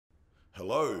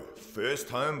Hello, first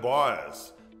home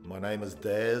buyers. My name is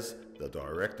Daz, the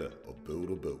director of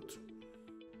Builder Built.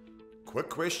 Quick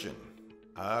question,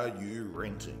 are you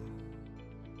renting?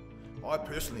 I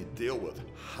personally deal with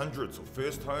hundreds of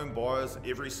first home buyers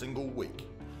every single week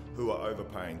who are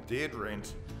overpaying dead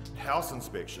rent, house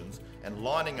inspections, and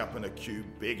lining up in a queue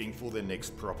begging for their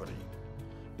next property.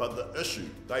 But the issue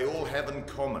they all have in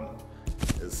common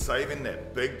is saving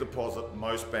that big deposit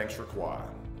most banks require.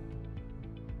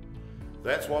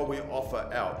 That's why we offer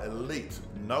our elite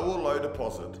no or low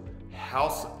deposit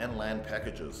house and land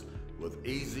packages with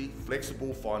easy,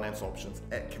 flexible finance options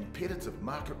at competitive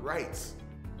market rates.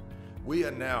 We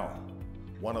are now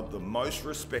one of the most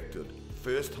respected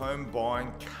first home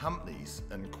buying companies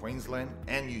in Queensland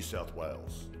and New South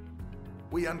Wales.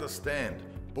 We understand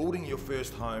building your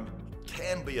first home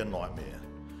can be a nightmare,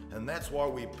 and that's why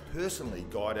we personally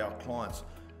guide our clients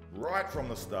right from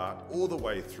the start all the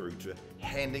way through to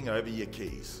handing over your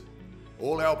keys.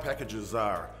 All our packages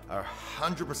are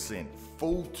 100%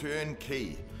 full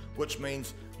turnkey, which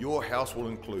means your house will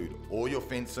include all your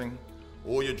fencing,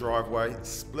 all your driveway,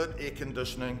 split air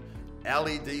conditioning,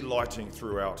 LED lighting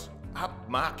throughout,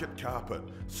 upmarket carpet,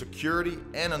 security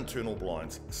and internal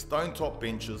blinds, stone top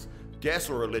benches, gas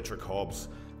or electric hobs,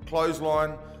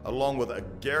 clothesline, along with a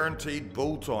guaranteed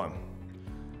build time.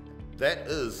 That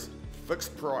is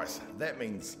fixed price. That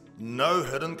means no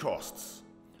hidden costs.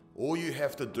 All you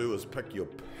have to do is pick your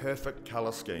perfect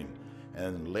colour scheme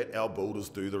and let our builders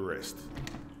do the rest.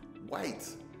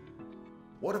 Wait,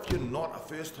 what if you're not a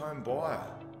first home buyer?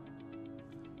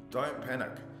 Don't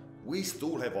panic, we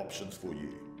still have options for you.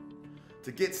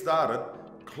 To get started,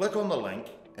 click on the link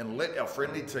and let our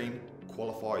friendly team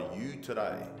qualify you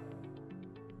today.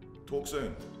 Talk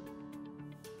soon.